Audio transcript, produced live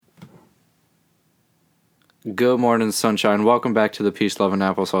Good morning, sunshine. Welcome back to the Peace, Love, and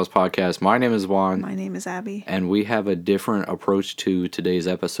Applesauce podcast. My name is Juan. My name is Abby. And we have a different approach to today's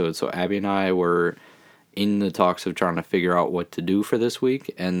episode. So Abby and I were in the talks of trying to figure out what to do for this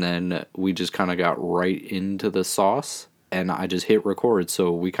week. And then we just kind of got right into the sauce. And I just hit record.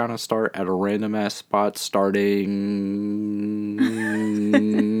 So we kind of start at a random ass spot starting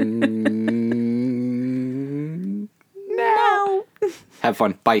now. Have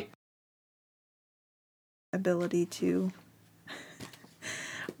fun. Bye. Ability to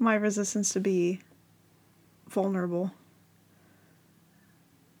my resistance to be vulnerable.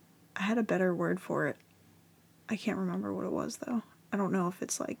 I had a better word for it. I can't remember what it was though. I don't know if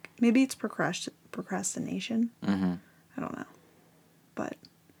it's like, maybe it's procrastination. Mm-hmm. I don't know. But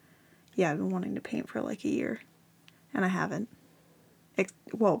yeah, I've been wanting to paint for like a year and I haven't.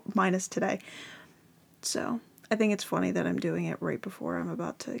 Well, minus today. So I think it's funny that I'm doing it right before I'm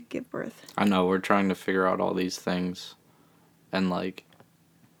about to give birth. I know, we're trying to figure out all these things. And, like,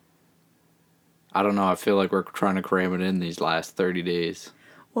 I don't know, I feel like we're trying to cram it in these last 30 days.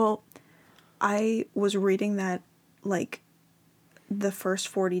 Well, I was reading that, like, the first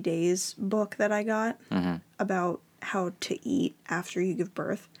 40 days book that I got about how to eat after you give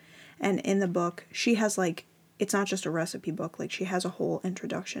birth. And in the book, she has, like, it's not just a recipe book. Like, she has a whole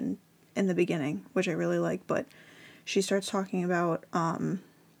introduction in the beginning, which I really like, but she starts talking about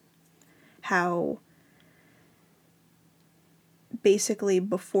how basically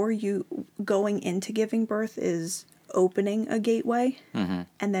before you going into giving birth is opening a gateway, and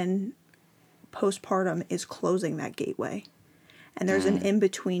then postpartum is closing that gateway. And there's an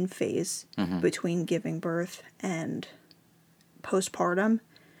in-between phase between giving birth and postpartum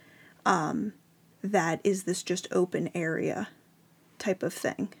that is this just open area type of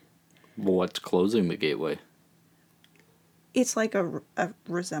thing. Well, what's closing the gateway? It's like a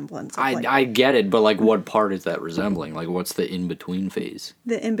resemblance. Of I get it, but, like, what part is that resembling? Like, what's the in-between phase?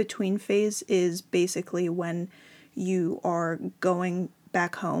 The in-between phase is basically when you are going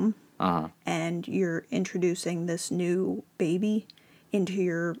back home and you're introducing this new baby into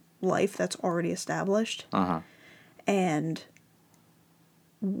your life that's already established. And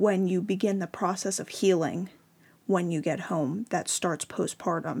when you begin the process of healing, when you get home, that starts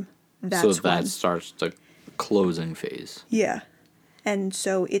postpartum. So that starts the closing phase. Yeah. And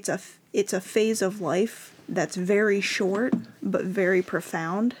so it's a phase of life that's very short but very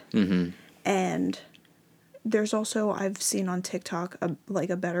profound. And there's also, I've seen on TikTok a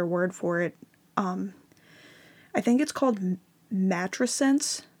better word for it. I think it's called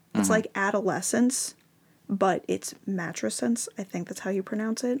matrescence. It's like adolescence, but it's matrescence. I think that's how you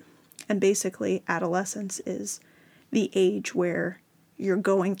pronounce it. And basically adolescence is the age where you're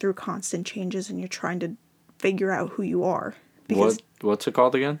going through constant changes and you're trying to figure out who you are. What's it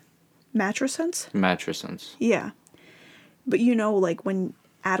called again? Matrescence? Matrescence. Yeah. But you know, like when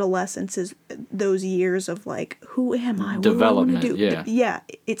adolescence is those years of like, who am I? What Development, do I want to do? yeah. Yeah,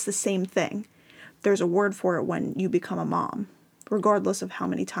 it's the same thing. There's a word for it when you become a mom, regardless of how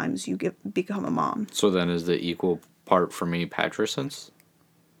many times you become a mom. So then is the equal part for me patrescence?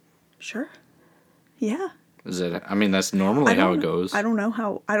 Sure. Yeah. Is it? I mean, that's normally how it goes. I don't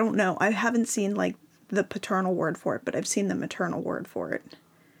know. I haven't seen like the paternal word for it, but I've seen the maternal word for it.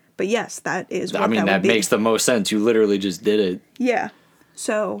 But yes, that is what that makes the most sense. You literally just did it. Yeah.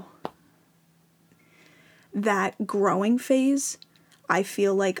 So that growing phase, I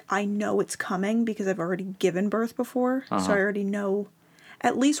feel like I know it's coming because I've already given birth before. So I already know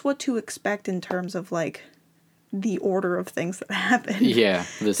at least what to expect in terms of like the order of things that happen. Yeah,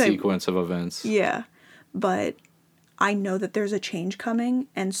 the sequence of events. Yeah. But I know that there's a change coming,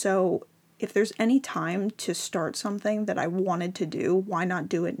 and so if there's any time to start something that I wanted to do, why not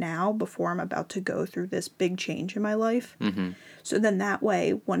do it now before I'm about to go through this big change in my life? So then that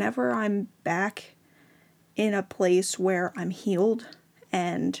way, whenever I'm back in a place where I'm healed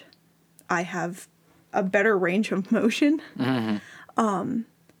and I have a better range of motion, I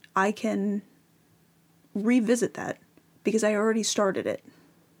can revisit that because I already started it.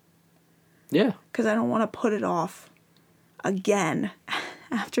 Yeah. Because I don't want to put it off again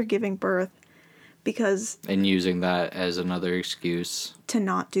after giving birth because... And using that as another excuse. To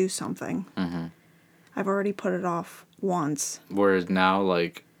not do something. I've already put it off once. Whereas now,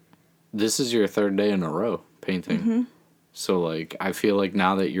 like, this is your third day in a row painting. So, like, I feel like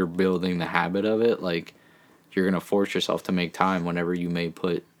now that you're building the habit of it, like, you're going to force yourself to make time whenever you may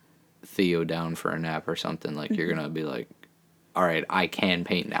put Theo down for a nap or something. Like, you're going to be like, all right, I can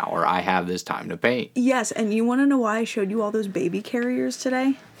paint now, or I have this time to paint. Yes, and you want to know why I showed you all those baby carriers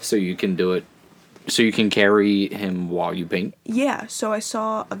today? So you can do it So you can carry him while you paint? Yeah, so I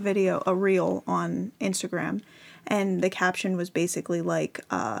saw a reel on Instagram, and the caption was basically like,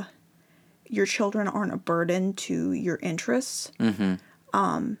 your children aren't a burden to your interests.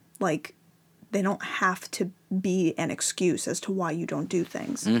 Mm-hmm. Like, they don't have to be an excuse as to why you don't do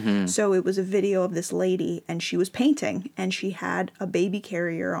things. Mm-hmm. So it was a video of this lady, and she was painting, and she had a baby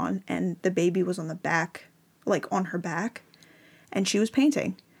carrier on, and the baby was on the back, like on her back, and she was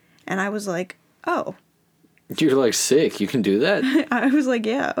painting. And I was like, oh. You're like sick. You can do that? I was like,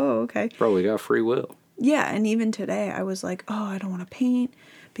 yeah, oh, okay. Bro, we got free will. Yeah, and even today I was like, oh, I don't want to paint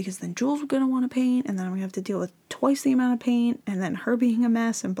because then Jules was going to want to paint and then I'm going to have to deal with twice the amount of paint and then her being a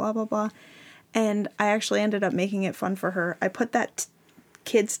mess and blah, blah, blah. And I actually ended up making it fun for her. I put that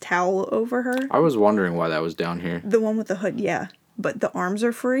kid's towel over her. I was wondering why that was down here. The one with the hood, yeah. But the arms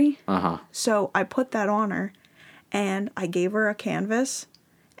are free. Uh-huh. So I put that on her and I gave her a canvas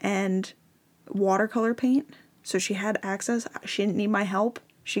and watercolor paint. So she had access. She didn't need my help.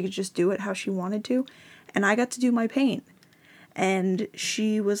 She could just do it how she wanted to. And I got to do my paint. And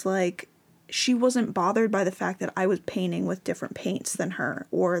she was like, she wasn't bothered by the fact that I was painting with different paints than her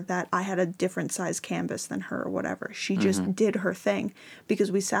or that I had a different size canvas than her or whatever. She just did her thing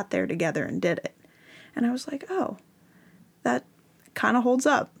because we sat there together and did it. And I was like, oh, that kind of holds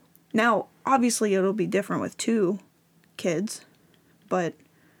up. Now, obviously, it'll be different with 2 kids, but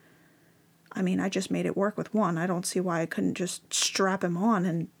I mean, I just made it work with 1. I don't see why I couldn't just strap him on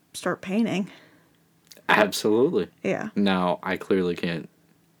and start painting. Absolutely. Yeah. Now, I clearly can't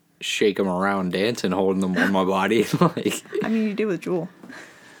shake him around dancing, holding them on my body. Like, I mean, you do with Jewel.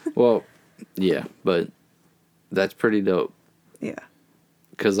 Well, yeah, but that's pretty dope. Yeah.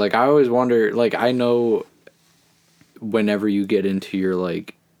 Because, like, I always wonder, like, I know whenever you get into your,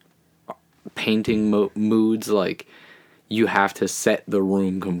 like, painting moods, like, you have to set the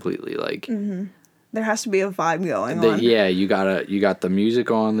room completely, like... Mm-hmm. There has to be a vibe going on. Yeah, you got the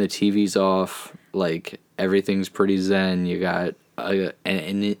music on, the TV's off, like, everything's pretty zen, you got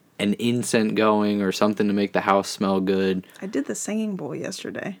an incense going or something to make the house smell good. I did the singing bowl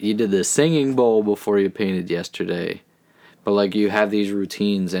yesterday. You did the singing bowl before you painted yesterday. But, like, you have these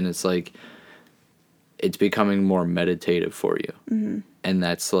routines, and it's, like, it's becoming more meditative for you. Mm-hmm. And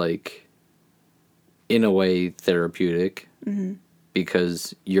that's, like... in a way, therapeutic,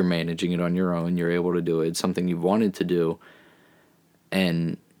 because you're managing it on your own. You're able to do it. It's something you've wanted to do.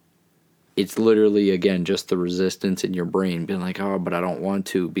 And it's literally, again, just the resistance in your brain being like, oh, but I don't want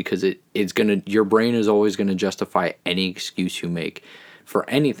to, because your brain is always going to justify any excuse you make for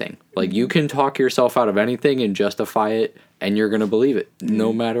anything. Like, you can talk yourself out of anything and justify it, and you're going to believe it,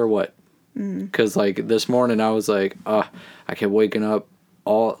 no matter what. Because, like, this morning I was like, I kept waking up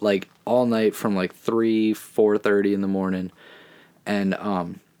all night from like 4:30 in the morning, and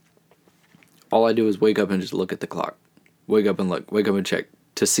all I do is wake up and just look at the clock, wake up and check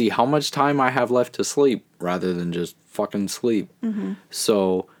to see how much time I have left to sleep rather than just fucking sleep.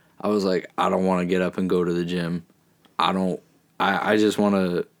 So I was like, I don't want to get up and go to the gym. I just want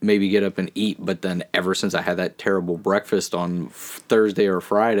to maybe get up and eat, but then ever since I had that terrible breakfast on Thursday or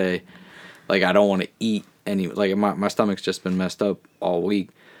Friday, like, I don't want to eat any, like, my stomach's just been messed up all week.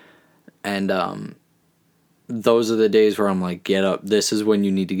 And those are the days where I'm like, get up. This is when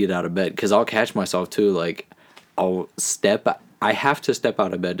you need to get out of bed. Because I'll catch myself, too. Like, I have to step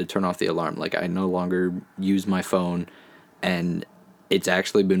out of bed to turn off the alarm. Like, I no longer use my phone. And it's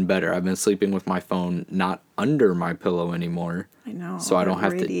actually been better. I've been sleeping with my phone not under my pillow anymore. I know. So I don't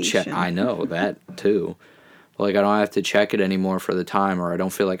have to check. I know, that, too. Like, I don't have to check it anymore for the time. Or I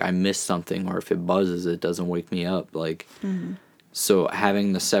don't feel like I missed something. Or if it buzzes, it doesn't wake me up. Like... So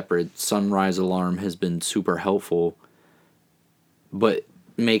having the separate sunrise alarm has been super helpful, but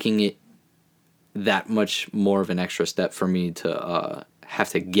making it that much more of an extra step for me to have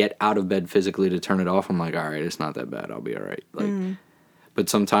to get out of bed physically to turn it off. I'm like, all right, it's not that bad. I'll be all right. Like, but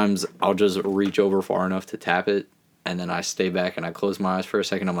sometimes I'll just reach over far enough to tap it, and then I stay back and I close my eyes for a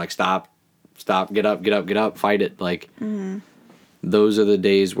second. I'm like, stop, get up, fight it. Like, those are the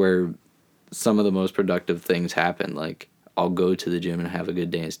days where some of the most productive things happen. Like, I'll go to the gym and have a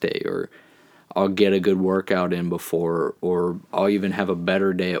good dance day, or I'll get a good workout in before, or I'll even have a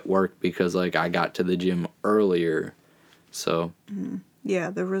better day at work because, like, I got to the gym earlier. So yeah,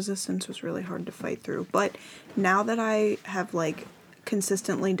 the resistance was really hard to fight through. But now that I have, like,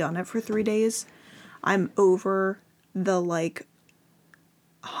 consistently done it for 3 days, I'm over the, like,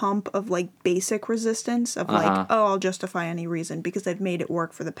 hump of, like, basic resistance of, like, oh, I'll justify any reason because I've made it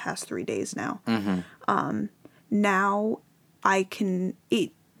work for the past 3 days now. Now I can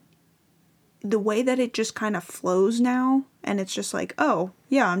eat. the way that it just kind of flows now, and it's just like, oh,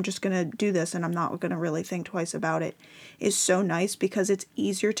 yeah, I'm just going to do this and I'm not going to really think twice about it, is so nice because it's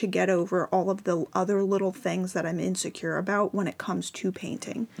easier to get over all of the other little things that I'm insecure about when it comes to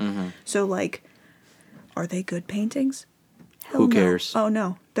painting. Mm-hmm. So, like, are they good paintings? Hell Who no. cares? Oh,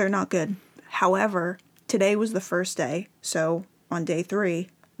 no, they're not good. However, today was the first day, so on day 3,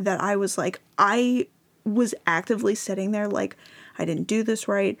 that I was like, I was actively sitting there like, I didn't do this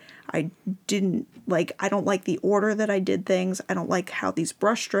right. I don't like the order that I did things. I don't like how these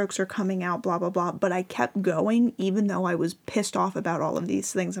brush strokes are coming out, blah, blah, blah. But I kept going, even though I was pissed off about all of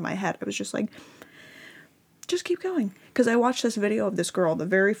these things in my head. I was just like, just keep going. Because I watched this video of this girl, the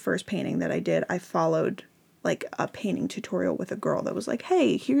very first painting that I did, I followed like a painting tutorial with a girl that was like,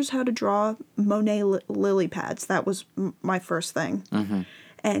 hey, here's how to draw Monet lily pads. That was my first thing. Mm-hmm.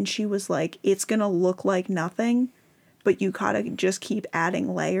 And she was like, it's going to look like nothing, but you gotta just keep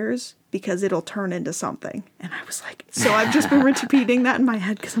adding layers because it'll turn into something. And I was like, so I've just been repeating that in my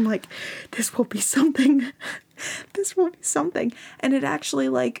head because I'm like, this will be something. This will be something. And it actually,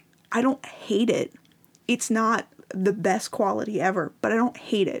 like, I don't hate it. It's not the best quality ever, but I don't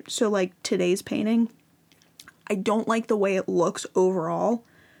hate it. So, like, today's painting, I don't like the way it looks overall,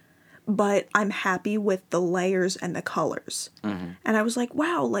 but I'm happy with the layers and the colors. Mm-hmm. And I was like,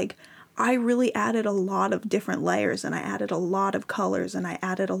 wow, like, I really added a lot of different layers, and I added a lot of colors, and I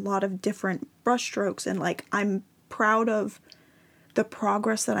added a lot of different brush strokes, and like, I'm proud of the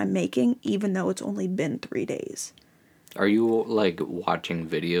progress that I'm making, even though it's only been 3 days. Are you like watching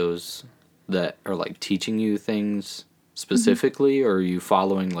videos that are like teaching you things specifically, mm-hmm. or are you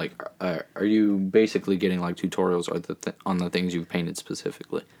following like, are you basically getting like tutorials or on the things you've painted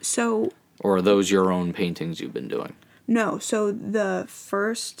specifically? So, or are those your own paintings you've been doing? No, so the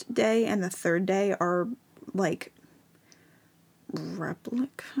first day and the third day are like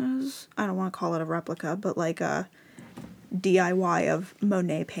replicas. I don't want to call it a replica, but like a DIY of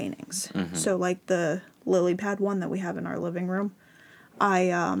Monet paintings. Mm-hmm. So like the lily pad one that we have in our living room,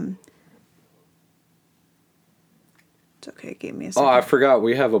 it's okay, give me a second. Oh, I forgot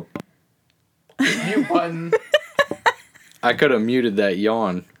we have a mute button. I could have muted that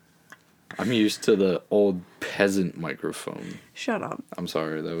yawn. I'm used to the old peasant microphone. Shut up. I'm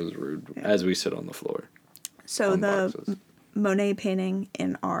sorry, that was rude. Yeah. As we sit on the floor. So the Monet painting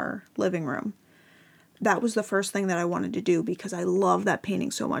in our living room, that was the first thing that I wanted to do because I love that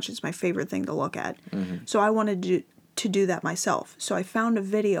painting so much. It's my favorite thing to look at. Mm-hmm. So I wanted to do that myself. So I found a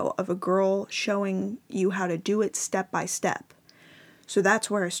video of a girl showing you how to do it step by step. So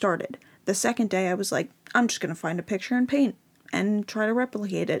that's where I started. The second day I was like, I'm just going to find a picture and paint and try to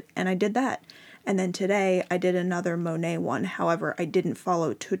replicate it. And I did that. And then today I did another Monet one. However, I didn't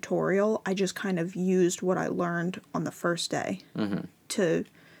follow a tutorial. I just kind of used what I learned on the first day mm-hmm. to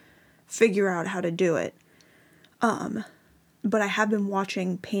figure out how to do it. But I have been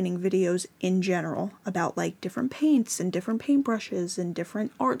watching painting videos in general about like different paints and different paintbrushes and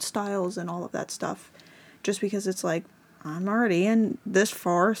different art styles and all of that stuff. Just because it's like, I'm already in this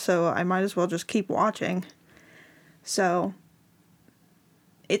far, so I might as well just keep watching. So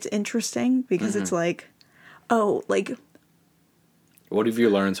it's interesting because mm-hmm. it's like, oh, like, what have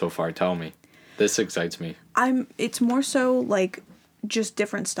you learned so far? Tell me. This excites me. It's more so like just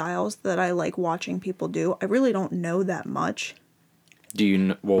different styles that I like watching people do. I really don't know that much. Do you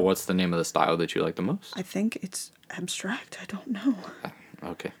know, well, what's the name of the style that you like the most? I think it's abstract. I don't know.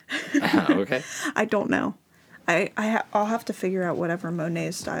 Okay. Okay. I don't know. I'll have to figure out whatever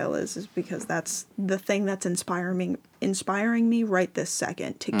Monet's style is because that's the thing that's inspiring me right this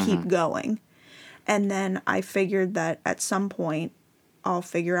second to mm-hmm. keep going. And then I figured that at some point I'll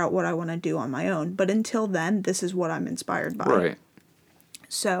figure out what I want to do on my own. But until then, this is what I'm inspired by. Right.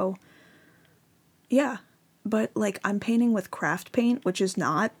 So, yeah. But, like, I'm painting with craft paint, which is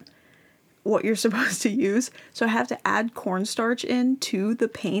not what you're supposed to use. So I have to add cornstarch into the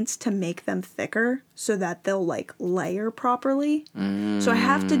paints to make them thicker so that they'll, like, layer properly. So I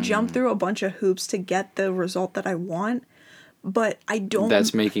have to jump through a bunch of hoops to get the result that I want. But I don't...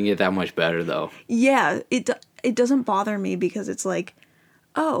 That's making it that much better, though. Yeah, it doesn't bother me because it's like,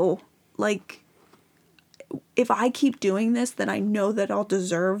 oh, like, if I keep doing this, then I know that I'll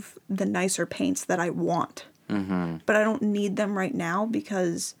deserve the nicer paints that I want. Mm-hmm. But I don't need them right now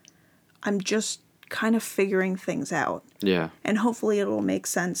because I'm just kind of figuring things out. Yeah. And hopefully it'll make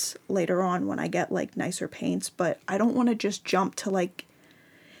sense later on when I get, like, nicer paints. But I don't want to just jump to, like...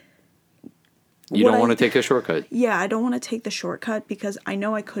 You don't want to take a shortcut. Yeah, I don't want to take the shortcut because I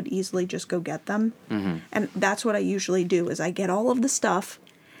know I could easily just go get them. Mm-hmm. And that's what I usually do is I get all of the stuff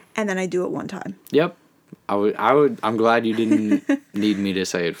and then I do it one time. Yep. I'm glad you didn't need me to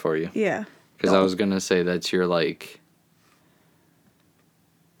say it for you. Yeah. Because I was going to say that's your, like...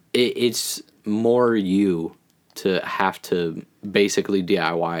 It's more you to have to basically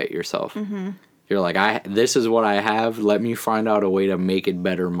DIY it yourself. Mm-hmm. You're like, this is what I have. Let me find out a way to make it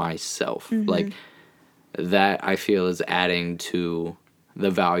better myself. Mm-hmm. Like, that I feel is adding to the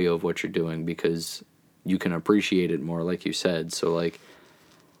value of what you're doing because you can appreciate it more, like you said. So, like,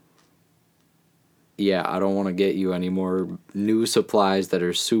 yeah, I don't want to get you any more new supplies that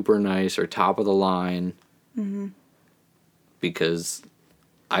are super nice or top of the line. Mm-hmm. Because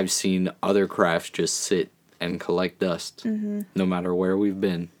I've seen other crafts just sit and collect dust, no matter where we've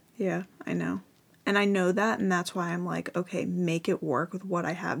been. Yeah, I know. And I know that, and that's why I'm like, okay, make it work with what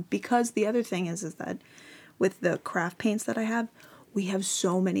I have. Because the other thing is that with the craft paints that I have, we have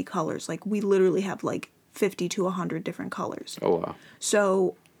so many colors. Like, we literally have, like, 50 to 100 different colors. Oh, wow.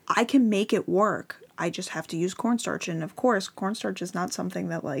 So I can make it work. I just have to use cornstarch. And, of course, cornstarch is not something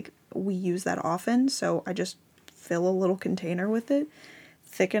that, like, we use that often. So I just fill a little container with it,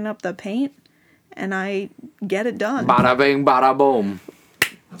 thicken up the paint, and I get it done. Bada bing, bada boom.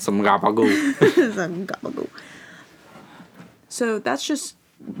 Some gabagoo. Some gabagoo. So that's just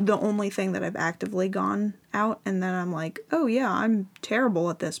the only thing that I've actively gone out, and then I'm like, oh yeah, I'm terrible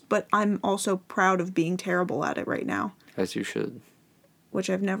at this, but I'm also proud of being terrible at it right now. As you should. Which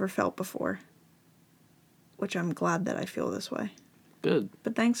I've never felt before. Which I'm glad that I feel this way. Good.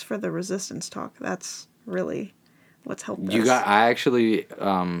 But thanks for the resistance talk. That's really what's helped us. I actually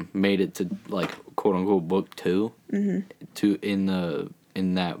made it to, like, quote unquote book 2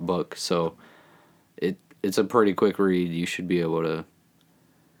 in that book, so it's a pretty quick read. You should be able to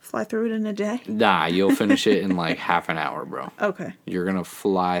fly through it in a day. Nah, you'll finish it in like half an hour, bro. Okay. You're gonna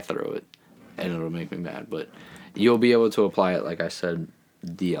fly through it, and it'll make me mad, but you'll be able to apply it, like I said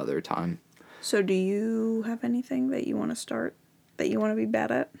the other time. So do you have anything that you want to start that you want to be bad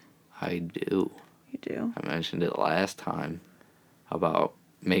at? I do. You do? I mentioned it last time about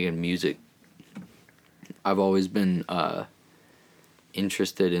making music. I've always been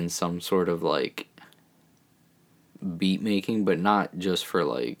interested in some sort of, like, beat making, but not just for,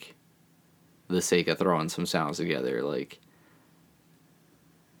 like, the sake of throwing some sounds together. Like,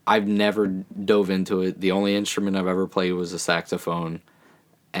 I've never dove into it. The only instrument I've ever played was a saxophone,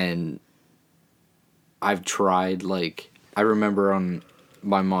 and I've tried, like, I remember on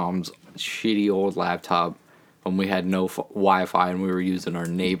my mom's shitty old laptop when we had no Wi-Fi and we were using our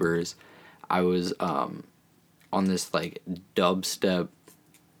neighbors, I was on this, like, dubstep,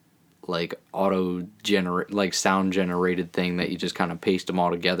 like, like, sound generated thing that you just kind of paste them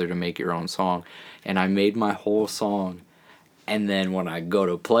all together to make your own song. And I made my whole song, and then when I go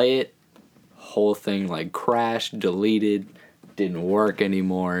to play it, whole thing, like, crashed, deleted, didn't work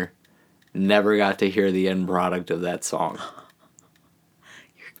anymore. Never got to hear the end product of that song.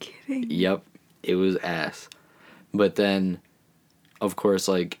 You're kidding. Yep, it was ass. But then, of course,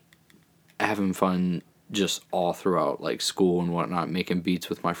 like, having fun just all throughout, like, school and whatnot, making beats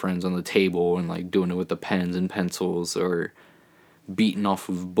with my friends on the table and, like, doing it with the pens and pencils or beating off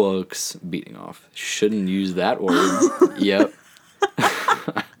of books. Beating off. Shouldn't use that word. Yep.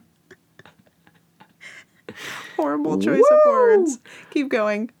 Horrible choice of words. Keep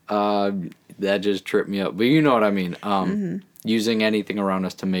going. That just tripped me up. But you know what I mean. Using anything around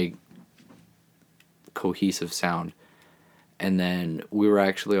us to make cohesive sound. And then we were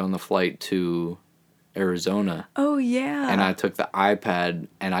actually on the flight to Arizona. Oh, yeah. And I took the iPad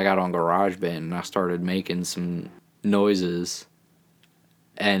and I got on GarageBand and I started making some noises.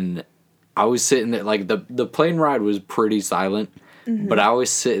 And I was sitting there, like, the plane ride was pretty silent, but I was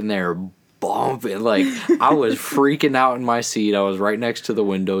sitting there bumping. Like, I was freaking out in my seat. I was right next to the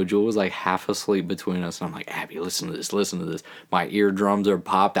window. Jewel was, like, half asleep between us. And I'm like, Abby, listen to this, listen to this. My eardrums are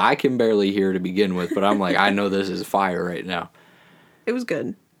popped. I can barely hear to begin with, but I'm like, I know this is fire right now. It was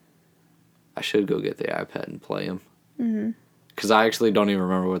good. I should go get the iPad and play them. Because I actually don't even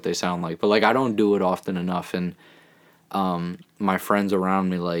remember what they sound like. But, like, I don't do it often enough. And my friends around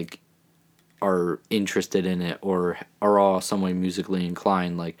me, like, are interested in it or are all some way musically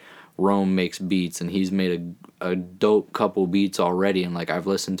inclined. Like, Rome makes beats, and he's made a dope couple beats already. And, like, I've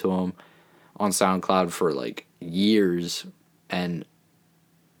listened to him on SoundCloud for, like, years. And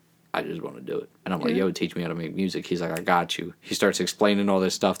I just want to do it. And I'm like, yo, teach me how to make music. He's like, I got you. He starts explaining all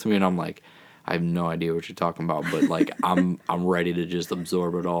this stuff to me, and I'm like, I have no idea what you're talking about, but, like, I'm ready to just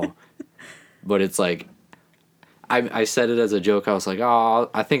absorb it all. But it's like, I said it as a joke. I was like,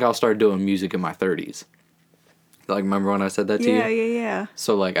 oh, I think I'll start doing music in my 30s. Like, remember when I said that to you? Yeah.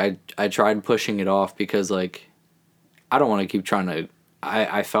 So, like, I tried pushing it off because, like, I don't want to keep trying to,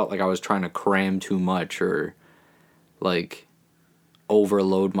 I felt like I was trying to cram too much or, like,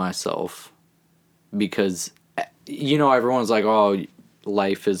 overload myself because, you know, everyone's like, oh,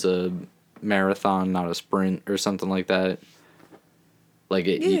 life is a marathon, not a sprint, or something like that. Like,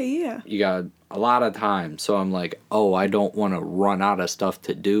 you got a lot of time. So I'm like, oh, I don't want to run out of stuff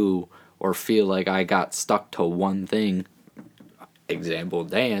to do or feel like I got stuck to one thing. Example,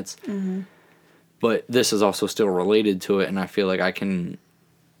 dance. Mm-hmm. But this is also still related to it, and I feel like I can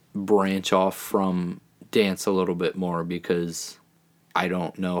branch off from dance a little bit more because I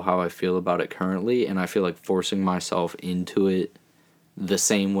don't know how I feel about it currently, and I feel like forcing myself into it the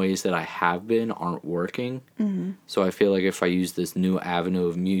same ways that I have been aren't working. Mm-hmm. So I feel like if I use this new avenue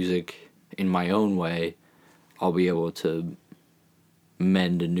of music in my own way, I'll be able to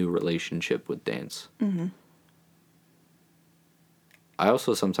mend a new relationship with dance. Mm-hmm. I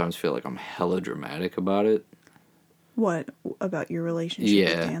also sometimes feel like I'm hella dramatic about it. What about your relationship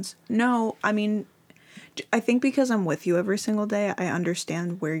with dance? No, I mean, I think because I'm with you every single day, I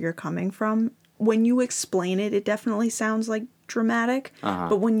understand where you're coming from. When you explain it, it definitely sounds like dramatic. Uh-huh.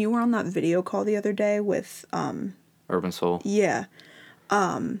 But when you were on that video call the other day with Urban Soul. Yeah.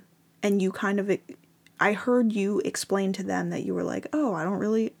 And you kind of, I heard you explain to them that you were like, oh, I don't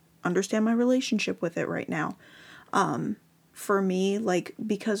really understand my relationship with it right now. For me, like,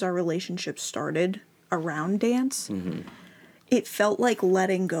 because our relationship started around dance, mm-hmm. it felt like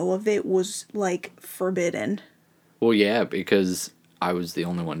letting go of it was, like, forbidden. Well, yeah, because I was the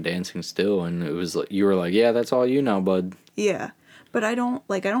only one dancing still, and it was like, you were like, yeah, that's all you know, bud. Yeah. But I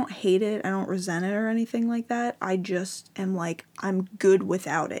don't hate it, I don't resent it or anything like that. I just am like, I'm good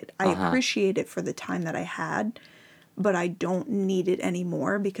without it. I appreciate it for the time that I had, but I don't need it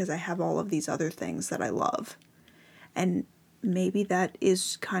anymore because I have all of these other things that I love. And maybe that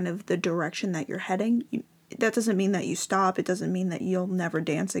is kind of the direction that you're heading. That doesn't mean that you stop. It doesn't mean that you'll never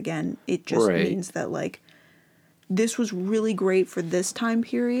dance again. It just means that, like, this was really great for this time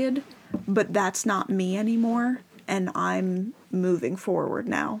period, but that's not me anymore. And I'm moving forward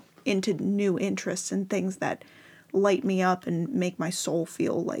now into new interests and things that light me up and make my soul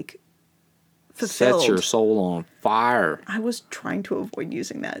feel, like, fulfilled. Set your soul on fire. I was trying to avoid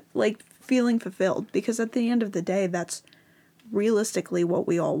using that. Like, feeling fulfilled. Because at the end of the day, that's realistically what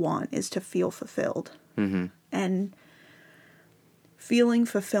we all want, is to feel fulfilled. Mm-hmm. And feeling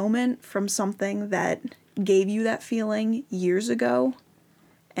fulfillment from something that gave you that feeling years ago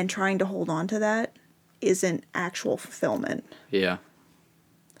and trying to hold on to that isn't actual fulfillment. Yeah.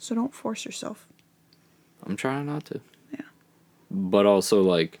 So don't force yourself. I'm trying not to. Yeah. But also,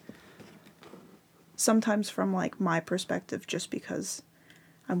 like, sometimes from, like, my perspective, just because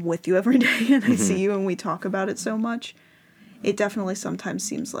I'm with you every day and I see you and we talk about it so much, it definitely sometimes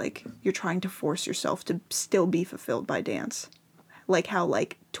seems like you're trying to force yourself to still be fulfilled by dance. Like how,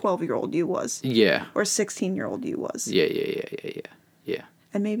 like, 12-year-old you was. Yeah. Or 16-year-old you was. Yeah.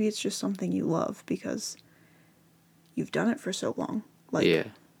 And maybe it's just something you love because you've done it for so long. Like, yeah.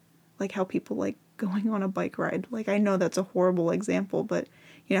 Like how people like going on a bike ride. Like, I know that's a horrible example, but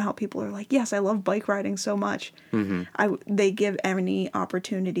you know how people are like, yes, I love bike riding so much. Mm-hmm. They give any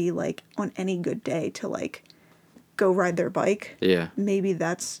opportunity, like, on any good day to, like, go ride their bike. Yeah. Maybe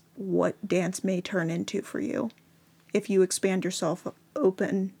that's what dance may turn into for you if you expand yourself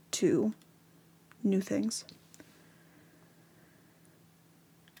open to new things.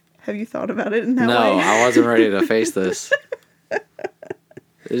 Have you thought about it in that way? No, I wasn't ready to face this.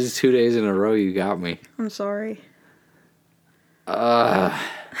 This is 2 days in a row you got me. I'm sorry. And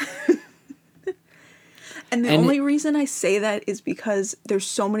the only reason I say that is because there's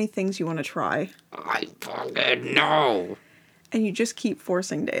so many things you want to try. I fucking know. And you just keep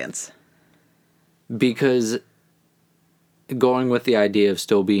forcing dance. Because going with the idea of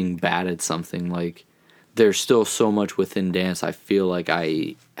still being bad at something, like, there's still so much within dance I feel like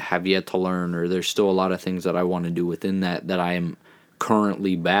I have yet to learn, or there's still a lot of things that I want to do within that I am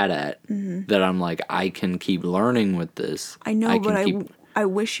currently bad at, that I'm like, I can keep learning with this. I know, but I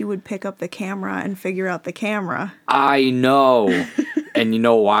wish you would pick up the camera and figure out the camera. I know. And you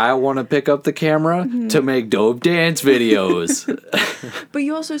know why I want to pick up the camera? To make dope dance videos. But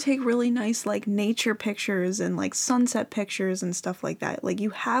you also take really nice, like, nature pictures and, like, sunset pictures and stuff like that. Like, you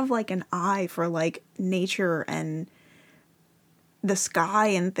have, like, an eye for, like, nature and the sky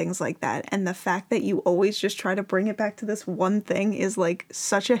and things like that. And the fact that you always just try to bring it back to this one thing is, like,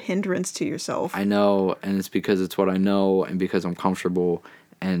 such a hindrance to yourself. I know, and it's because it's what I know and because I'm comfortable,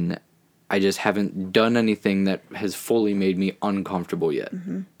 and I just haven't done anything that has fully made me uncomfortable yet.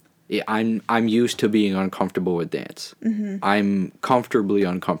 Mm-hmm. Yeah, I'm used to being uncomfortable with dance. Mm-hmm. I'm comfortably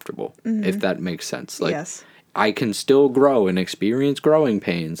uncomfortable, if that makes sense. Like, yes. I can still grow and experience growing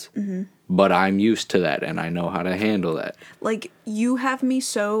pains, but I'm used to that and I know how to handle that. Like, you have me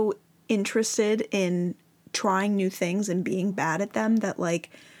so interested in trying new things and being bad at them that, like,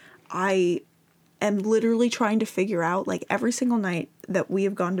 I am literally trying to figure out, like, every single night that we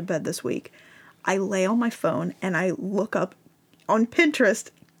have gone to bed this week, I lay on my phone and I look up on Pinterest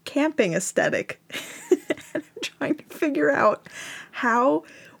camping aesthetic. And I'm trying to figure out how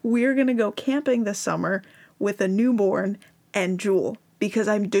we're going to go camping this summer with a newborn and Jewel, because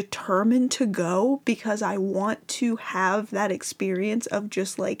I'm determined to go because I want to have that experience of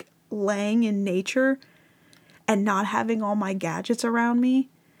just like laying in nature and not having all my gadgets around me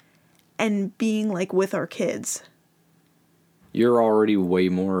and being like with our kids. You're already way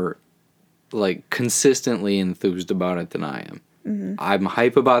more like consistently enthused about it than I am. Mm-hmm. I'm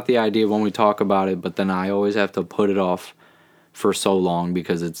hype about the idea when we talk about it, but then I always have to put it off for so long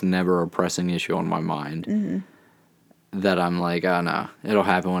because it's never a pressing issue on my mind. Mm-hmm. That I'm like, oh no, it'll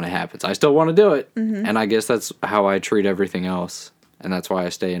happen when it happens. I still want to do it. Mm-hmm. And I guess that's how I treat everything else. And that's why I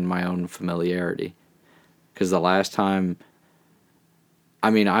stay in my own familiarity. Because the last time, I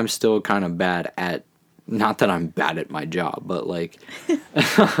mean, I'm still kind of bad at, not that I'm bad at my job, but like.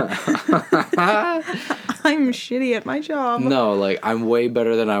 I'm shitty at my job. No, like, I'm way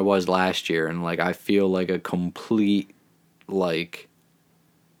better than I was last year. And like, I feel like a complete, like,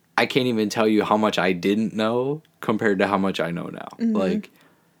 I can't even tell you how much I didn't know compared to how much I know now. Mm-hmm. Like,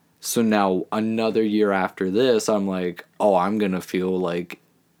 so now another year after this, I'm like, oh, I'm going to feel like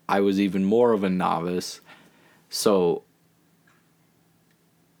I was even more of a novice. So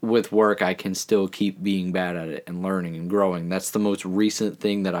with work, I can still keep being bad at it and learning and growing. That's the most recent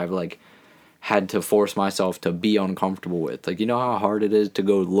thing that I've like had to force myself to be uncomfortable with. Like, you know how hard it is to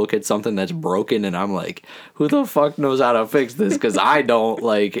go look at something that's broken and I'm like, who the fuck knows how to fix this? Because I don't,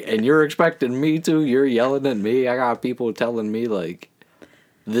 like, and you're expecting me to. You're yelling at me. I got people telling me, like,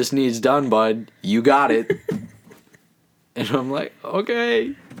 this needs done, bud. You got it. And I'm like,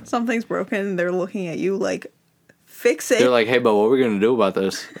 okay. Something's broken. They're looking at you like, fix it. They're like, hey, but what are we going to do about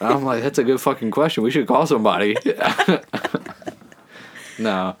this? And I'm like, that's a good fucking question. We should call somebody.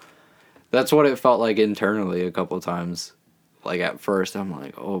 No. That's what it felt like internally a couple times. Like, at first, I'm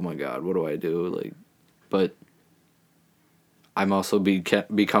like, oh my God, what do I do? Like, but I'm also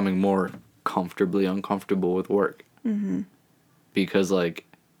becoming more comfortably uncomfortable with work. Mm-hmm. Because, like,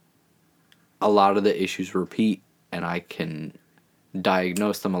 a lot of the issues repeat, and I can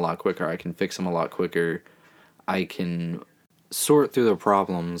diagnose them a lot quicker. I can fix them a lot quicker. I can sort through the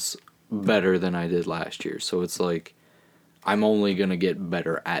problems better than I did last year. So it's like, I'm only going to get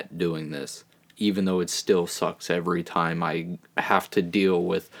better at doing this, even though it still sucks every time I have to deal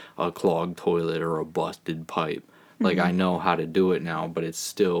with a clogged toilet or a busted pipe. Mm-hmm. Like, I know how to do it now, but it's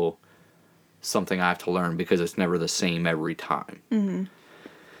still something I have to learn because it's never the same every time. Mm-hmm.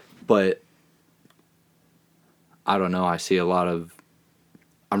 But, I don't know, I see a lot of,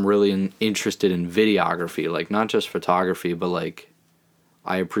 I'm really interested in videography, like, not just photography, but, like,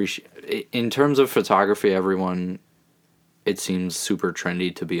 I appreciate, in terms of photography, everyone, it seems super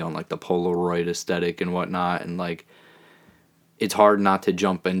trendy to be on, like, the Polaroid aesthetic and whatnot, and, like, it's hard not to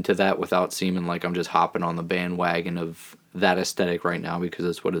jump into that without seeming like I'm just hopping on the bandwagon of that aesthetic right now, because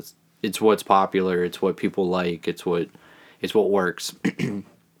it's what's popular, it's what people like, it's what works.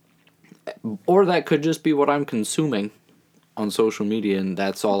 Or that could just be what I'm consuming on social media, and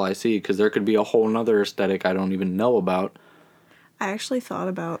that's all I see, because there could be a whole nother aesthetic I don't even know about. I actually thought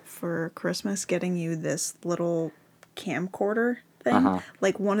about, for Christmas, getting you this little camcorder thing,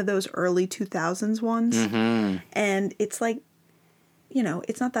 like one of those early 2000s ones. Mm-hmm. And it's like, you know,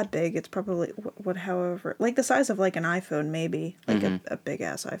 it's not that big. It's probably however, like the size of like an iPhone, maybe, like a big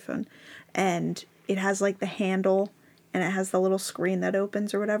ass iPhone. And it has like the handle, and it has the little screen that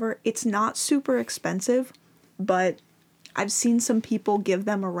opens or whatever. It's not super expensive, but I've seen some people give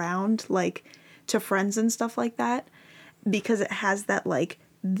them around, like, to friends and stuff like that, because it has that, like,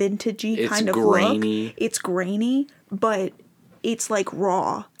 vintagey kind of grainy look. It's grainy, but it's, like,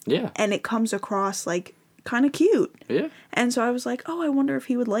 raw. Yeah. And it comes across, like, kind of cute. Yeah. And so I was like, oh, I wonder if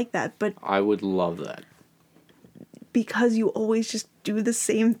he would like that. But I would love that. Because you always just do the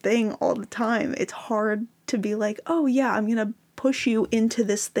same thing all the time, it's hard to be like, oh, yeah, I'm going to push you into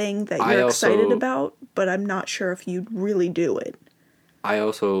this thing that you're excited about, but I'm not sure if you'd really do it. I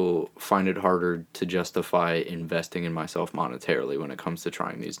also find it harder to justify investing in myself monetarily when it comes to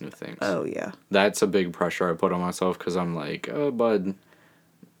trying these new things. Oh, yeah. That's a big pressure I put on myself, because I'm like, oh, bud,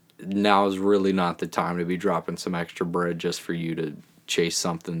 now is really not the time to be dropping some extra bread just for you to chase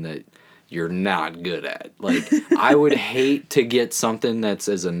something that you're not good at. Like, I would hate to get something that's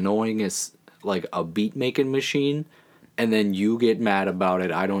as annoying as, like, a beat-making machine, and then you get mad about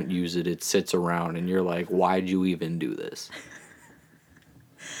it, I don't use it, it sits around, and you're like, why'd you even do this?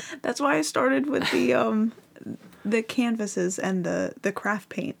 That's why I started with the canvases and the craft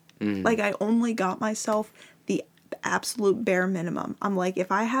paint. Like, I only got myself the absolute bare minimum. I'm like,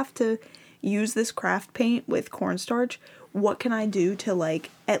 if I have to use this craft paint with cornstarch, what can I do to,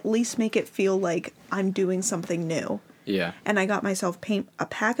 like, at least make it feel like I'm doing something new? Yeah. And I got myself a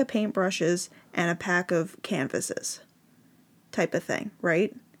pack of paintbrushes and a pack of canvases type of thing,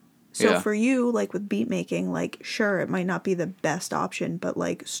 right? So for you, like, with beat making, like, sure, it might not be the best option, but,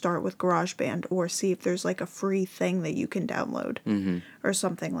 like, start with GarageBand or see if there's, like, a free thing that you can download or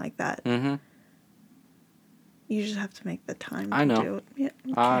something like that. Mm-hmm. You just have to make the time to do it. Yeah,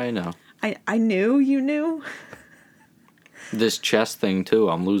 okay. I know. I knew you knew. This chess thing, too,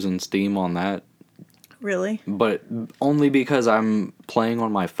 I'm losing steam on that. Really? But only because I'm playing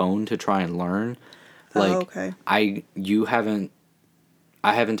on my phone to try and learn. Like, okay. I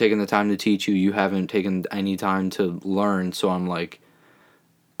haven't taken the time to teach you. You haven't taken any time to learn. So I'm like,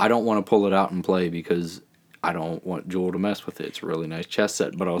 I don't want to pull it out and play because I don't want Joel to mess with it. It's a really nice chess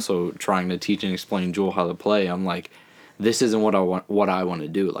set. But also trying to teach and explain Joel how to play. I'm like, this isn't what I want to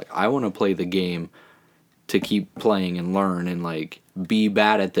do. Like, I want to play the game to keep playing and learn and, like, be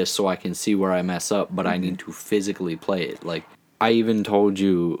bad at this so I can see where I mess up. But I need to physically play it. Like, I even told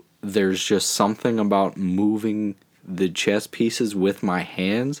you there's just something about moving the chess pieces with my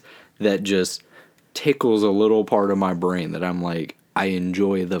hands that just tickles a little part of my brain that I'm like, I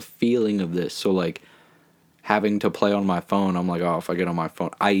enjoy the feeling of this. So, like, having to play on my phone, I'm like, oh, if I get on my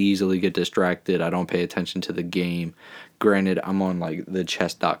phone, I easily get distracted. I don't pay attention to the game. Granted, I'm on, like, the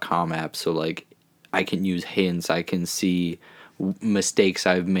chess.com app, so, like, I can use hints. I can see mistakes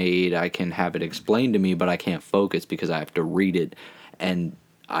I've made. I can have it explained to me, but I can't focus because I have to read it. And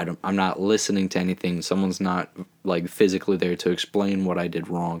I'm not listening to anything. Someone's not, like, physically there to explain what I did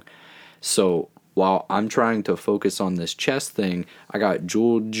wrong. So while I'm trying to focus on this chess thing, I got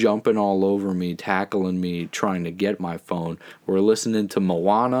Jewel jumping all over me, tackling me, trying to get my phone. We're listening to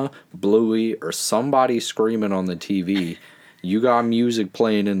Moana, Bluey, or somebody screaming on the TV. You got music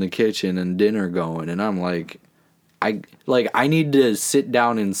playing in the kitchen and dinner going, and I'm like, I need to sit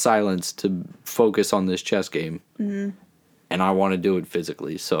down in silence to focus on this chess game. Mm-hmm. And I want to do it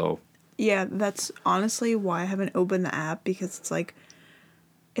physically, so. Yeah, that's honestly why I haven't opened the app, because it's like,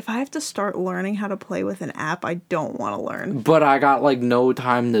 if I have to start learning how to play with an app, I don't want to learn. But I got, like, no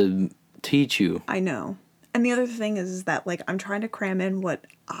time to teach you. I know. And the other thing is that, like, I'm trying to cram in what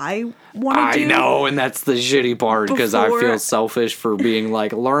I want to do. I know, and that's the shitty part, because I feel selfish for being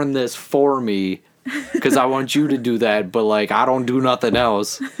like, learn this for me, because I want you to do that, but, like, I don't do nothing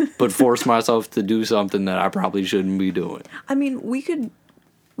else but force myself to do something that I probably shouldn't be doing. I mean, we could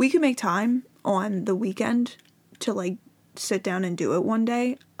make time on the weekend to, like, sit down and do it one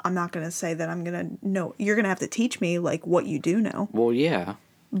day. I'm not going to say that I'm going to know. You're going to have to teach me, like, what you do know. Well, yeah.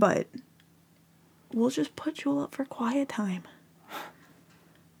 But we'll just put Jewel up for quiet time.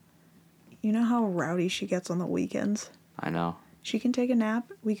 You know how rowdy she gets on the weekends? I know. She can take a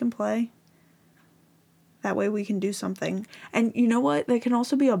nap. We can play. That way we can do something. And you know what? There can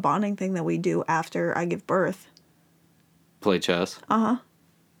also be a bonding thing that we do after I give birth. Play chess? Uh-huh.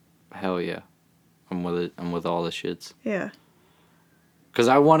 Hell yeah. I'm with it. I'm with all the shits. Yeah. Because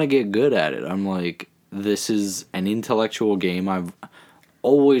I want to get good at it. I'm like, this is an intellectual game I've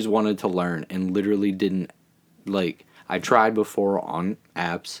always wanted to learn and literally didn't, like, I tried before on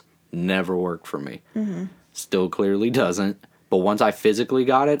apps, never worked for me. Mm-hmm. Still clearly doesn't. But once I physically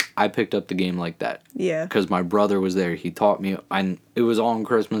got it, I picked up the game like that. Yeah. Because my brother was there. He taught me. And it was on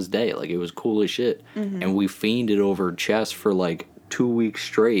Christmas Day. Like, it was cool as shit. Mm-hmm. And we fiended over chess for, like, 2 weeks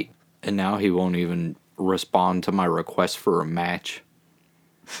straight. And now he won't even respond to my request for a match.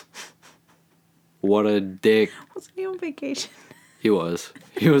 What a dick. Wasn't he on vacation? He was.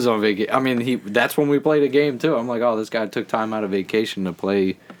 He was on vacation. I mean, that's when we played a game, too. I'm like, oh, this guy took time out of vacation to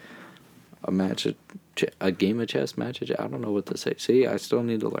play a match of a game of chess, match of chess. I don't know what to say. See, I still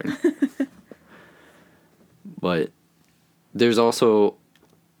need to learn. But there's also,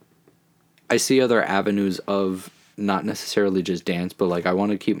 I see other avenues of not necessarily just dance, but, like, I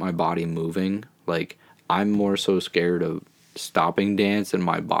want to keep my body moving. Like, I'm more so scared of stopping dance and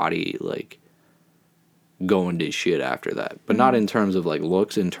my body, like, going to shit after that. But not in terms of, like,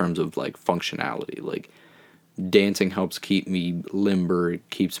 looks, in terms of, like, functionality. Like, dancing helps keep me limber, it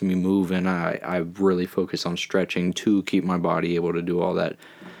keeps me moving. I really focus on stretching to keep my body able to do all that.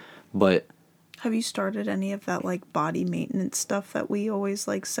 But have you started any of that, like, body maintenance stuff that we always,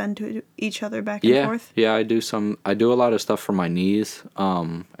 like, send to each other back and forth? Yeah, I do a lot of stuff for my knees,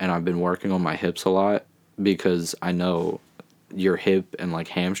 and I've been working on my hips a lot because I know your hip and, like,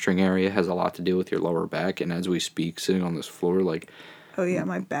 hamstring area has a lot to do with your lower back, and as we speak, sitting on this floor, like, Oh yeah,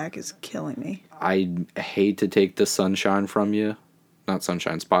 my back is killing me. I hate to take the sunshine from you. Not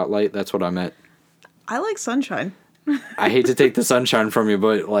sunshine, spotlight. That's what I meant. I like sunshine. I hate to take the sunshine from you,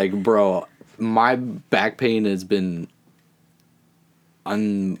 but like, bro, my back pain has been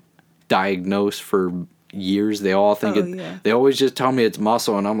undiagnosed for years. They all think they always just tell me it's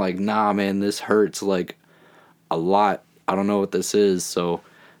muscle, and I'm like, nah, man, this hurts like a lot. I don't know what this is, so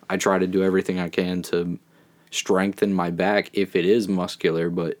I try to do everything I can to strengthen my back if it is muscular,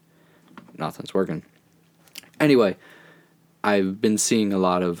 but nothing's working. Anyway, I've been seeing a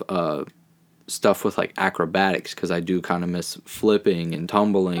lot of stuff with like acrobatics because I do kind of miss flipping and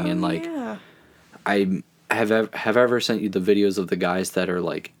tumbling and like I have ever sent you the videos of the guys that are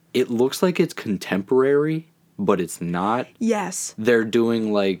like, it looks like it's contemporary, but it's not. Yes. They're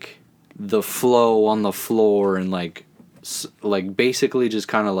doing like the flow on the floor and like basically just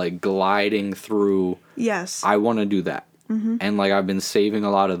kind of like gliding through. Yes. I want to do that. Mm-hmm. And like I've been saving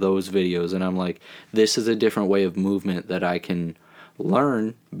a lot of those videos, and I'm like, this is a different way of movement that I can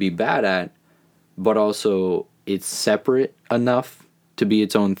learn, be bad at, but also it's separate enough to be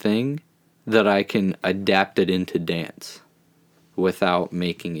its own thing that I can adapt it into dance without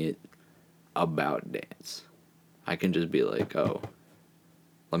making it about dance. I can just be like, oh,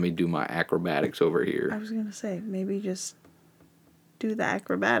 let me do my acrobatics over here. I was going to say, maybe just do the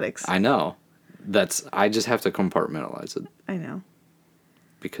acrobatics. I know. I just have to compartmentalize it. I know.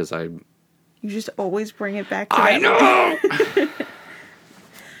 Because You just always bring it back to I know!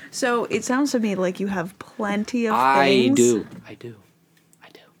 So, it sounds to me like you have plenty of things. I do.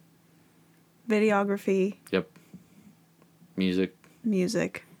 Videography. Yep.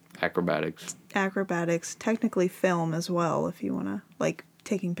 Music. Acrobatics. Technically film as well, if you want to, like,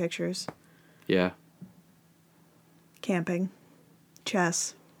 taking pictures. Yeah. Camping.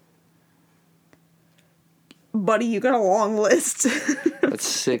 Chess. Buddy, you got a long list. That's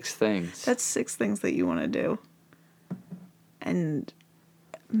 6 things. That's 6 things that you want to do. And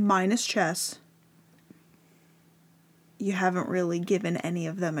minus chess, you haven't really given any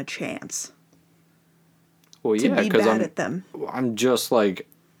of them a chance. Well, yeah, to be bad at them. I'm just like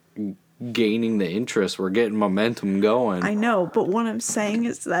gaining the interest. We're getting momentum going. I know, but what I'm saying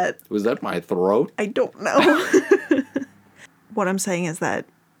is that... Was that my throat? I don't know. What I'm saying is that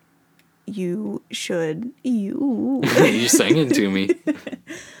you should... You singing to me.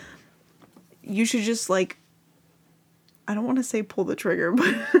 You should just, like... I don't want to say pull the trigger, but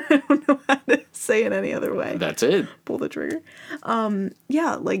I don't know how to say it any other way. That's it. Pull the trigger.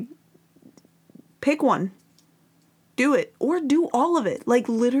 Yeah, like... Pick one. Do it. Or do all of it. Like,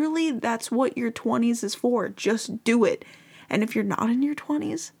 literally, that's what your 20s is for. Just do it. And if you're not in your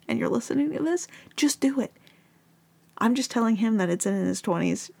 20s and you're listening to this, just do it. I'm just telling him that it's in his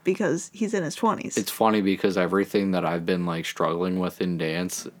 20s because he's in his 20s. It's funny because everything that I've been, like, struggling with in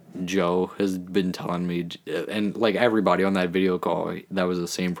dance, Joe has been telling me, and, like, everybody on that video call, that was the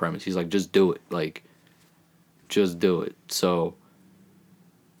same premise. He's like, just do it. Like, just do it. So...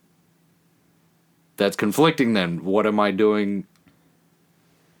 that's conflicting then. What am I doing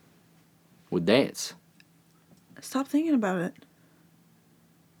with dance? Stop thinking about it.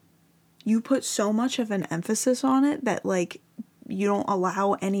 You put so much of an emphasis on it that, like, you don't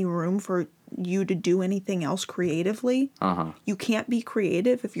allow any room for you to do anything else creatively. Uh-huh. You can't be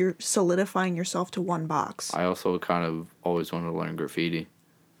creative if you're solidifying yourself to one box. I also kind of always wanted to learn graffiti.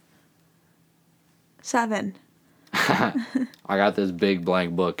 7. I got this big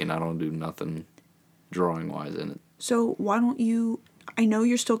blank book and I don't do nothing drawing-wise in it. So why don't you... I know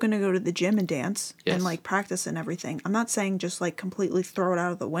you're still going to go to the gym and dance and, like, practice and everything. I'm not saying just, like, completely throw it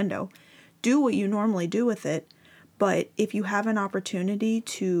out of the window. Do what you normally do with it, but if you have an opportunity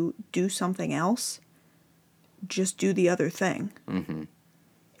to do something else, just do the other thing. Mm-hmm.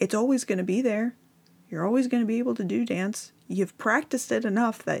 It's always going to be there. You're always going to be able to do dance. You've practiced it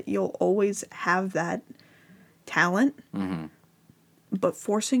enough that you'll always have that talent. Mm-hmm. But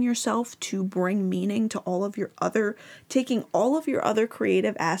forcing yourself to bring meaning to all of your other... taking all of your other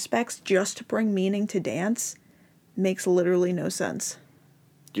creative aspects just to bring meaning to dance makes literally no sense.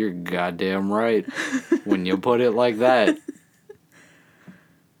 You're goddamn right. When you put it like that.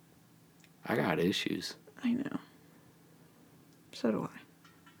 I got issues. I know. So do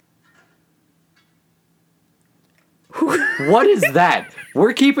I. What is that?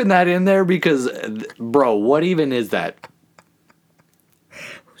 We're keeping that in there because, bro, what even is that?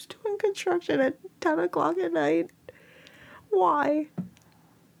 Who's doing construction at 10 o'clock at night? Why?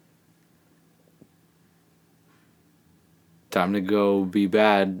 Time to go be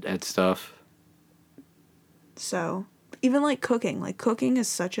bad at stuff. So, even like cooking. Like, cooking is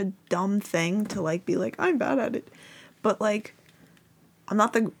such a dumb thing to, like, be like, I'm bad at it. But, like, I'm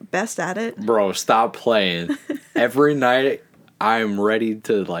not the best at it. Bro, stop playing. Every night, I'm ready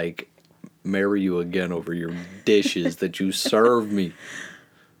to, like, marry you again over your dishes that you serve me.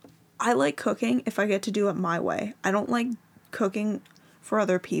 I like cooking if I get to do it my way. I don't like cooking for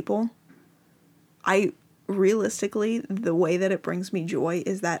other people. Realistically, the way that it brings me joy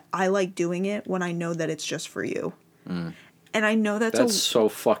is that I like doing it when I know that it's just for you. And I know that's so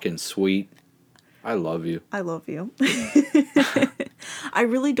fucking sweet. I love you. I love you. I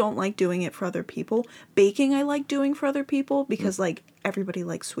really don't like doing it for other people. Baking I like doing for other people because, like, everybody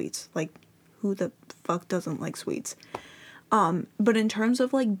likes sweets. Like, who the fuck doesn't like sweets? But in terms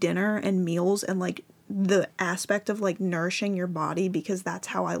of, like, dinner and meals and, like, the aspect of, like, nourishing your body, because that's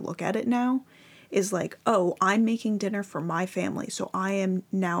how I look at it now, is like, oh, I'm making dinner for my family, so I am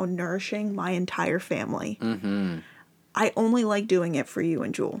now nourishing my entire family. Mm-hmm. I only like doing it for you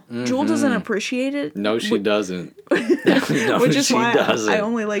and Jewel. Mm-hmm. Jewel doesn't appreciate it. No, she doesn't. No, which is why I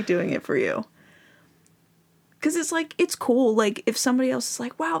only like doing it for you. Because it's like, it's cool. Like, if somebody else is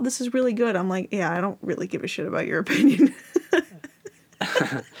like, wow, this is really good. I'm like, yeah, I don't really give a shit about your opinion.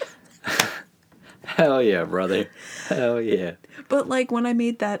 Hell yeah, brother. Hell yeah. But, like, when I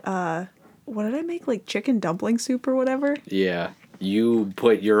made that, what did I make? Like, chicken dumpling soup or whatever? Yeah. You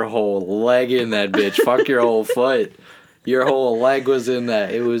put your whole leg in that bitch. Fuck your whole foot. Your whole leg was in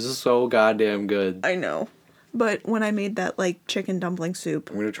that. It was so goddamn good. I know. But when I made that, like, chicken dumpling soup...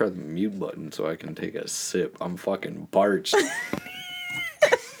 I'm gonna try the mute button so I can take a sip. I'm fucking parched.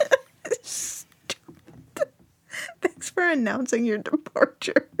 Thanks for announcing your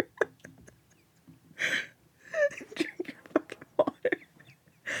departure. Drink your fucking water.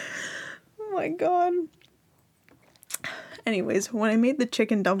 Oh my god. Anyways, when I made the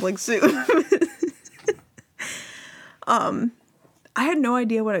chicken dumpling soup... I had no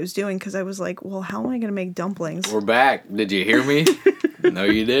idea what I was doing because I was like, well, how am I going to make dumplings? We're back. Did you hear me? No,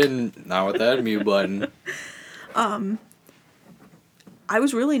 you didn't. Not with that mute button. I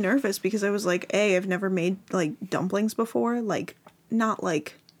was really nervous because I was like, A, I've never made, like, dumplings before. Like, not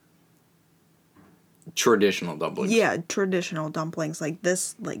like... Traditional dumplings. Yeah, traditional dumplings. Like,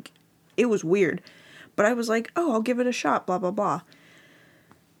 this, like, it was weird. But I was like, oh, I'll give it a shot, blah, blah, blah.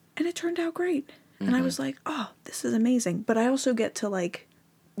 And it turned out great. And I was like, oh, this is amazing. But I also get to, like,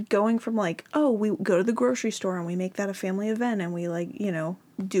 going from, like, oh, we go to the grocery store and we make that a family event and we, like, you know,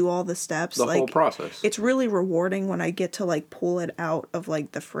 do all the steps. The like, whole process. It's really rewarding when I get to, like, pull it out of,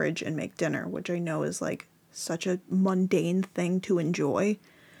 like, the fridge and make dinner, which I know is, like, such a mundane thing to enjoy.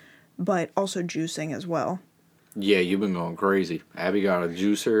 But also juicing as well. Yeah, you've been going crazy. Abby got a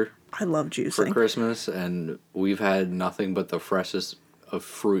juicer. I love juicing. For Christmas, and we've had nothing but the freshest of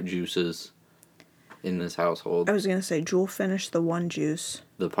fruit juices in this household. I was going to say, Jewel finished the one juice.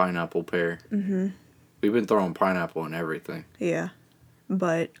 The pineapple pear. Mm-hmm. We've been throwing pineapple in everything. Yeah.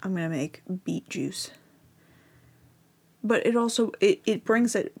 But I'm going to make beet juice. But it also, it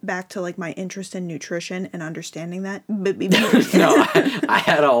brings it back to, like, my interest in nutrition and understanding that. No, I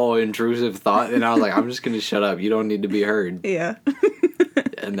had a whole intrusive thought, and I was like, I'm just going to shut up. You don't need to be heard. Yeah.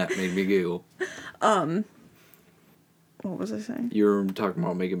 And that made me giggle. What was I saying? You were talking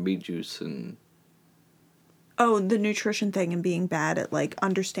about making beet juice and... Oh, the nutrition thing and being bad at, like,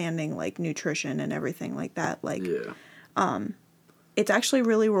 understanding, like, nutrition and everything like that. Like, yeah. It's actually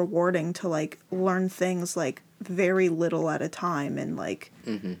really rewarding to, like, learn things, like, very little at a time and, like,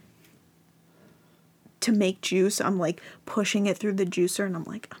 to make juice, I'm, like, pushing it through the juicer and I'm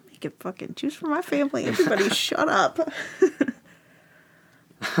like, I'm making fucking juice for my family. Everybody shut up.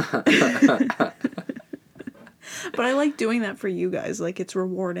 But I like doing that for you guys. Like, it's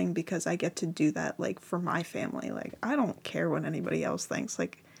rewarding because I get to do that, like, for my family. Like, I don't care what anybody else thinks.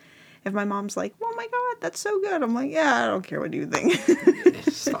 Like, if my mom's like, oh my god, that's so good. I'm like, yeah, I don't care what you think.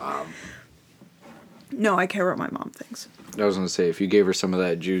 Stop. No, I care what my mom thinks. I was going to say, if you gave her some of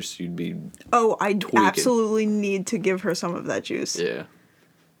that juice, you'd be Oh, I tweaking. absolutely need to give her some of that juice. Yeah.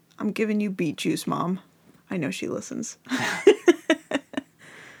 I'm giving you beet juice, Mom. I know she listens.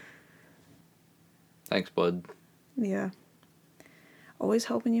 Thanks, bud. Yeah. Always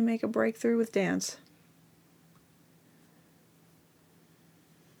helping you make a breakthrough with dance.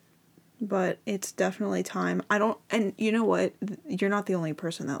 But it's definitely time. And you know what? You're not the only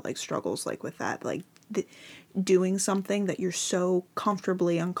person that, like, struggles, like, with that. Like, doing something that you're so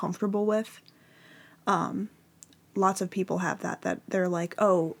comfortably uncomfortable with. Lots of people have that they're like,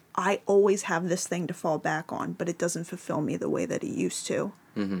 oh, I always have this thing to fall back on, but it doesn't fulfill me the way that it used to.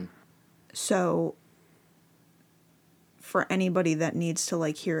 Mm-hmm. So, for anybody that needs to,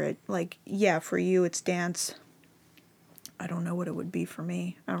 like, hear it, like, yeah, for you it's dance. I don't know what it would be for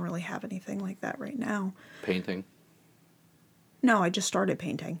me. I don't really have anything like that right now. Painting. No, I just started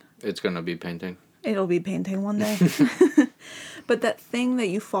painting. It's gonna be painting. It'll be painting one day. But that thing that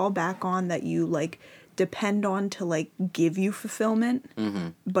you fall back on, that you, like, depend on to, like, give you fulfillment,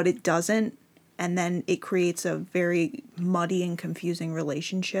 but it doesn't, and then it creates a very muddy and confusing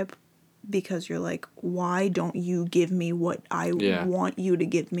relationship because you're like, why don't you give me what I want you to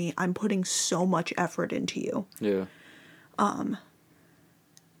give me? I'm putting so much effort into you. Yeah.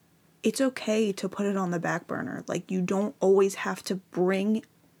 It's okay to put it on the back burner. Like, you don't always have to bring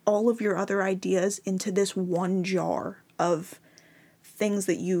all of your other ideas into this one jar of things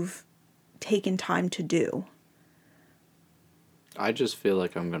that you've taken time to do. I just feel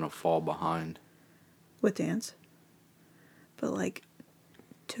like I'm gonna fall behind. With dance. But, like,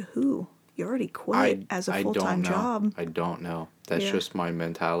 to who? You already quit as a full-time job. I don't know. That's just my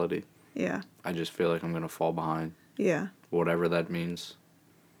mentality. Yeah. I just feel like I'm gonna fall behind. Yeah. Whatever that means.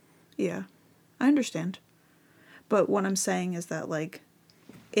 Yeah. I understand. But what I'm saying is that, like,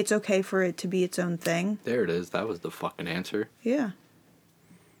 it's okay for it to be its own thing. There it is. That was the fucking answer. Yeah.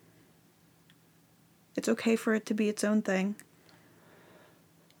 It's okay for it to be its own thing.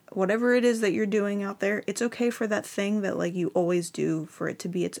 Whatever it is that you're doing out there, it's okay for that thing that, like, you always do for it to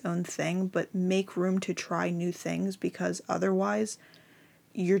be its own thing, but make room to try new things, because otherwise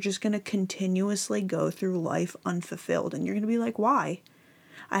you're just going to continuously go through life unfulfilled, and you're going to be like, why?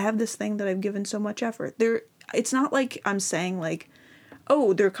 I have this thing that I've given so much effort. It's not like I'm saying, like,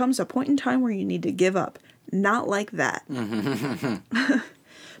 oh, there comes a point in time where you need to give up. Not like that.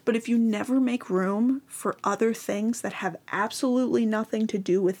 But if you never make room for other things that have absolutely nothing to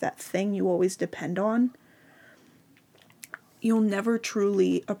do with that thing you always depend on, you'll never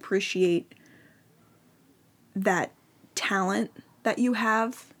truly appreciate that talent that you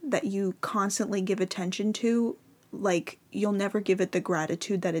have, that you constantly give attention to. Like, you'll never give it the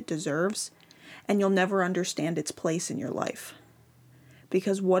gratitude that it deserves, and you'll never understand its place in your life.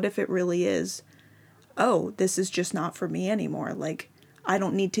 Because what if it really is, oh, this is just not for me anymore. Like, I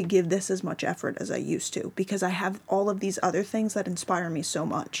don't need to give this as much effort as I used to, because I have all of these other things that inspire me so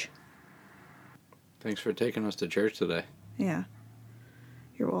much. Thanks for taking us to church today. Yeah.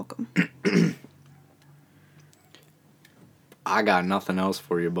 You're welcome. I got nothing else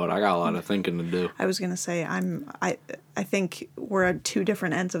for you, but I got a lot of thinking to do. I was going to say, I think we're at two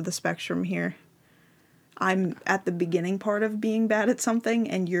different ends of the spectrum here. I'm at the beginning part of being bad at something,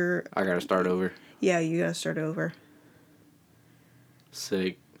 and you're... I gotta start over. Yeah, you gotta start over.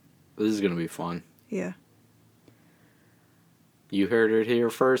 Sick. This is gonna be fun. Yeah. You heard it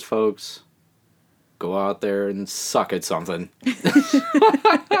here first, folks. Go out there and suck at something.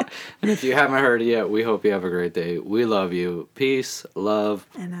 And if you haven't heard it yet, we hope you have a great day. We love you. Peace, love,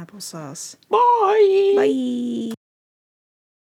 And applesauce. bye. Bye.